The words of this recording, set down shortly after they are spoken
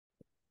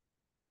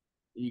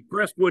The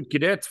Crestwood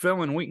Cadets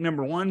fell in week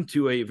number one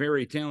to a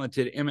very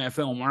talented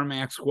MFL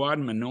Marmac squad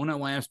in Monona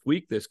last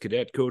week. This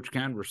cadet coach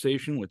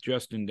conversation with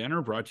Justin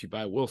Denner brought to you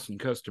by Wilson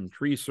Custom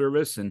Tree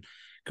Service. And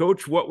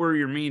Coach, what were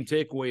your main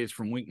takeaways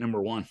from week number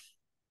one?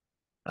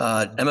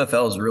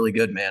 MFL is really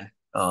good, man.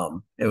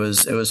 It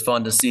was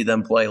fun to see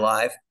them play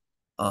live.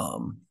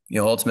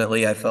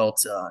 Ultimately, I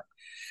felt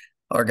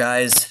our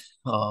guys,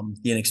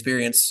 the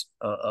inexperience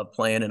of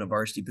playing in a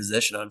varsity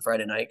position on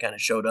Friday night, kind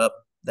of showed up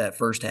that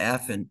first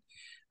half, and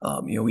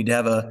we'd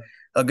have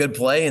a good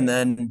play, and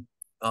then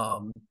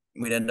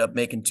we'd end up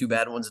making two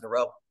bad ones in a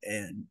row.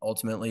 And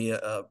ultimately,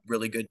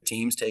 really good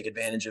teams take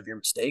advantage of your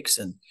mistakes,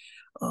 and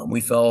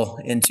we fell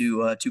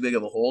into too big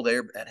of a hole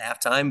there at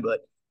halftime,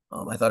 but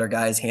I thought our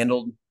guys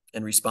handled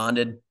and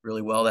responded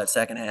really well that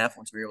second half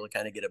once we were able to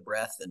kind of get a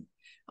breath, and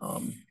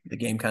the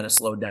game kind of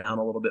slowed down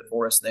a little bit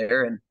for us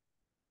there, and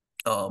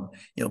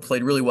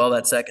played really well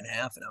that second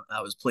half, and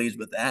I was pleased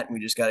with that. And we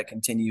just got to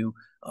continue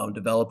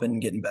developing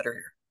and getting better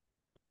here.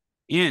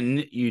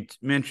 And you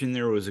mentioned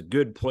there was a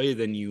good play,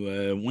 then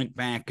you went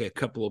back a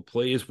couple of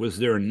plays. Was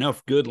there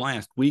enough good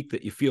last week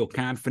that you feel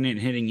confident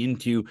heading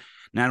into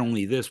not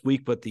only this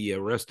week, but the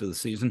rest of the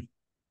season?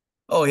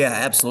 Oh yeah,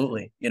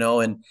 absolutely.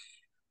 And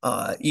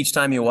each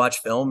time you watch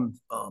film,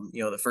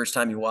 the first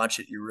time you watch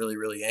it, you're really,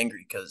 really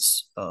angry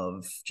because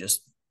of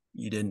just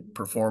you didn't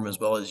perform as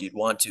well as you'd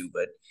want to.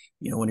 But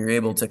when you're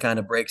able to kind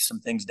of break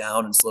some things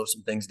down and slow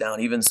some things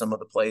down, even some of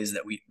the plays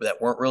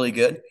that weren't really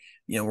good,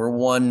 we're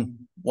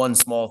one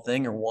small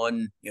thing or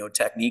one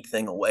technique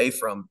thing away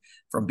from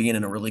being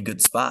in a really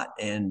good spot.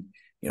 And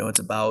it's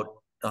about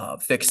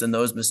fixing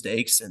those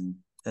mistakes, and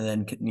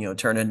then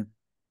turning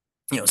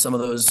some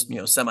of those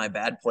semi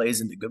bad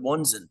plays into good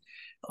ones. And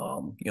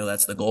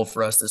that's the goal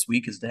for us this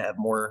week, is to have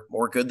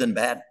more good than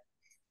bad.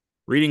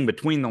 Reading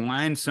between the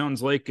lines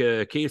sounds like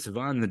a case of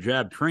on the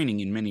job training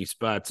in many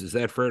spots. Is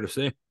that fair to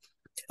say?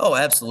 Oh,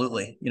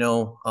 absolutely.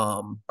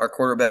 Our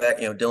quarterback,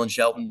 Dylan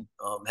Shelton,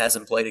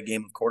 hasn't played a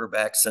game of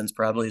quarterback since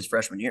probably his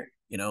freshman year,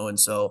 and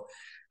so,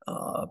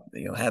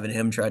 having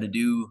him try to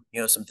do,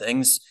 some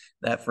things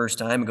that first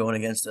time going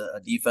against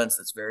a defense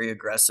that's very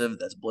aggressive,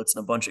 that's blitzing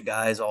a bunch of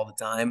guys all the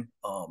time,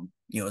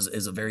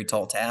 is a very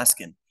tall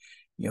task. And,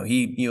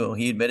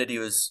 he admitted he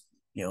was,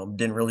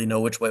 didn't really know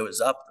which way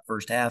was up the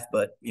first half,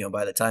 but,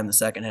 by the time the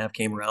second half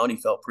came around, he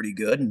felt pretty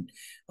good. And,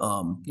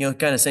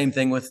 kind of same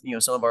thing with,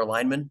 some of our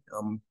linemen.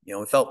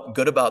 We felt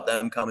good about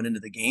them coming into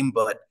the game,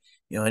 but,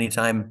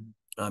 anytime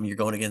you're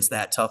going against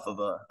that tough of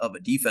a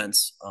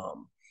defense,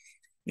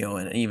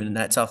 and even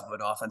that tough of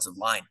an offensive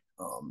line,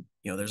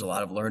 there's a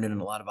lot of learning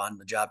and a lot of on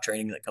the job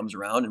training that comes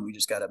around, and we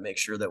just got to make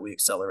sure that we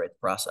accelerate the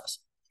process.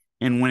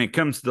 And when it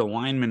comes to the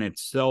lineman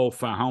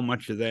itself, how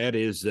much of that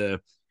is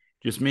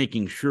just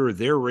making sure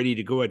they're ready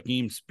to go at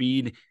game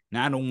speed,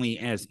 not only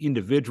as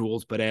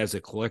individuals, but as a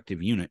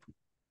collective unit?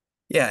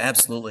 Yeah,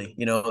 absolutely.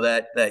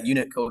 That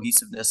unit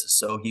cohesiveness is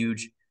so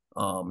huge.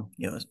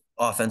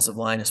 Offensive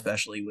line,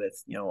 especially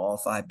with, all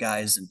five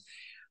guys. And,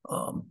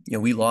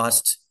 we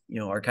lost,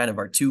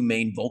 our two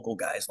main vocal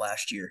guys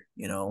last year.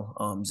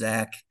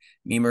 Zach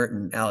Memert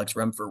and Alex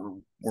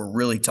Remfer were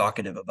really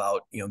talkative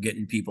about,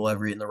 getting people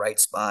in the right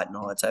spot and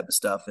all that type of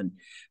stuff. And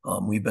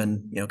we've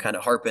been, kind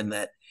of harping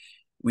that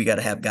we got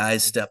to have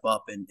guys step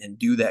up and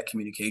do that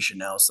communication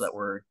now, so that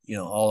we're,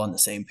 all on the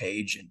same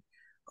page. And,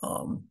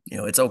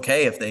 it's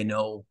okay if they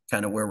know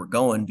kind of where we're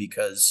going,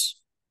 because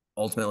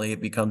ultimately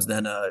it becomes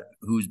then a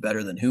who's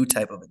better than who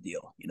type of a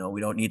deal. We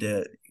don't need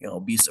to,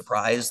 be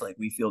surprised. Like,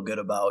 we feel good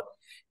about,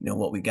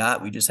 what we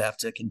got. We just have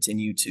to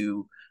continue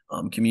to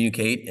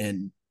communicate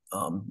and,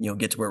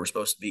 get to where we're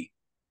supposed to be.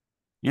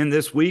 And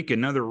this week,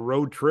 another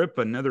road trip,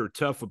 another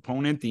tough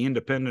opponent. The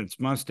Independence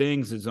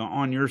Mustangs is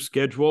on your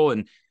schedule.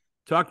 And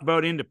talk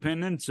about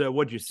Independence.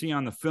 What'd you see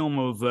on the film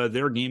of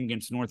their game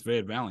against North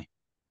Fayette Valley?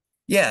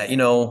 Yeah,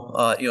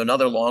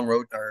 another long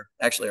road, or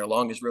actually our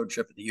longest road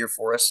trip of the year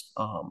for us.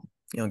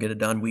 Get it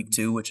done week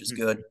 2, which is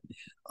good.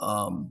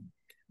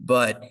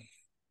 But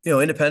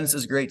Independence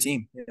is a great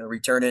team.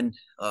 Returning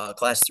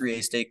Class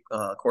 3A state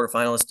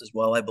quarterfinalist as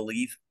well, I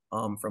believe,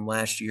 from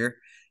last year.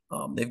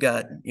 They've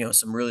got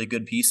some really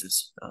good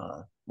pieces.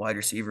 Wide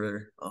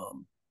receiver,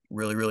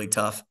 really really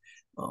tough.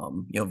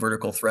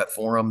 Vertical threat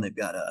for them. They've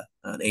got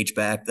an H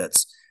back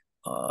that's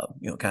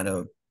kind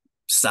of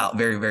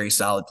very very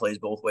solid, plays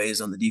both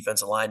ways on the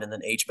defensive line, and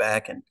then H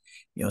back, and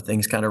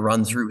things kind of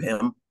run through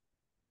him.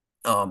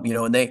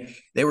 And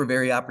they were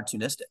very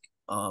opportunistic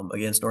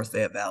against North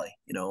Fayette Valley.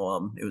 It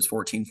was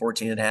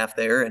 14-14 at half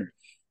there, and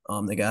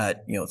they got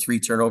 3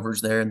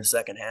 turnovers there in the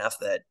second half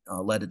that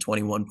led to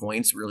 21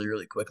 points really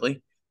really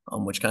quickly,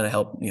 which kind of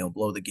helped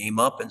blow the game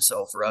up. And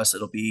so for us,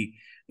 it'll be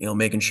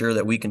making sure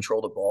that we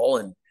control the ball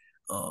and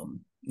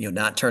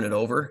not turn it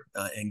over,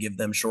 and give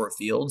them short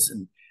fields,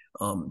 and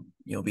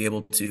be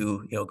able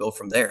to go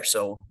from there.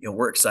 So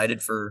we're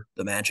excited for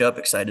the matchup,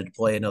 excited to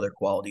play another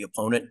quality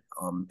opponent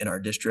in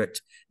our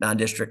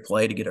non-district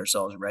play, to get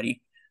ourselves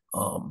ready.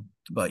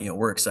 But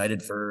we're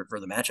excited for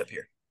the matchup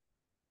here.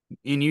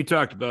 And you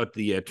talked about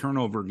the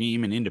turnover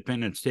game and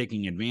Independence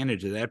taking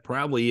advantage of that.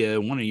 Probably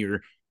one of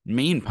your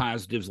main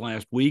positives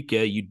last week.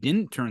 You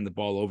didn't turn the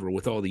ball over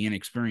with all the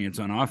inexperience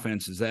on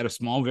offense. Is that a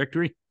small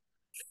victory?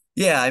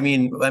 Yeah, I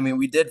mean,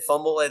 we did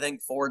fumble, I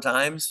think 4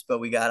 times, but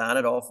we got on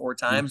it all 4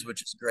 times,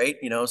 which is great,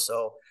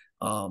 so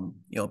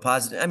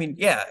positive. I mean,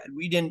 yeah,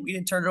 we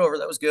didn't turn it over.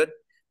 That was good.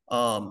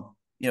 And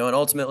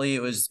ultimately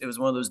it was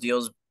one of those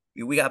deals.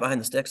 We got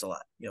behind the sticks a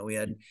lot. We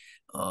had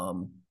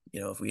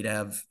if we'd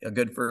have a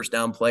good first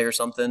down play or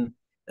something,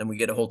 then we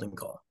get a holding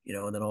call,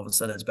 and then all of a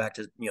sudden it's back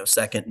to,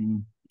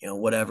 second and,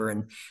 whatever.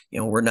 And,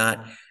 we're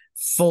not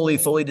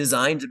fully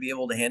designed to be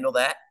able to handle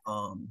that,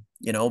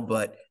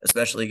 but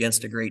especially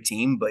against a great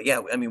team. But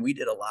yeah, I mean, we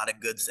did a lot of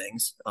good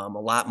things, a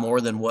lot more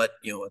than what,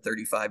 a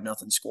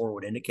 35-0 score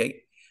would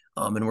indicate.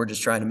 And we're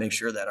just trying to make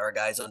sure that our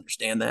guys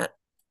understand that,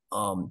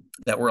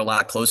 that we're a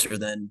lot closer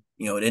than,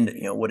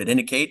 what it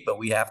indicate, but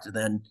we have to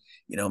then,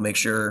 make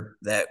sure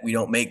that we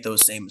don't make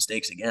those same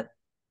mistakes again.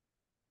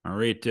 All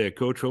right,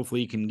 Coach,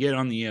 hopefully you can get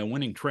on the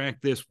winning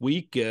track this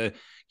week.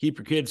 Keep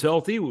your kids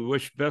healthy. We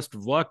wish best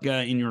of luck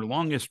in your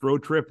longest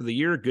road trip of the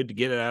year. Good to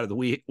get it out of the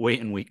way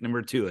in week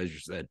number 2, as you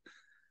said.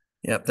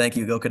 Yep. Thank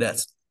you. Go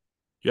Cadets.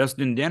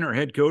 Justin Denner,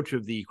 head coach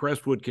of the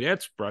Crestwood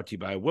Cadets, brought to you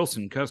by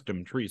Wilson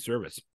Custom Tree Service.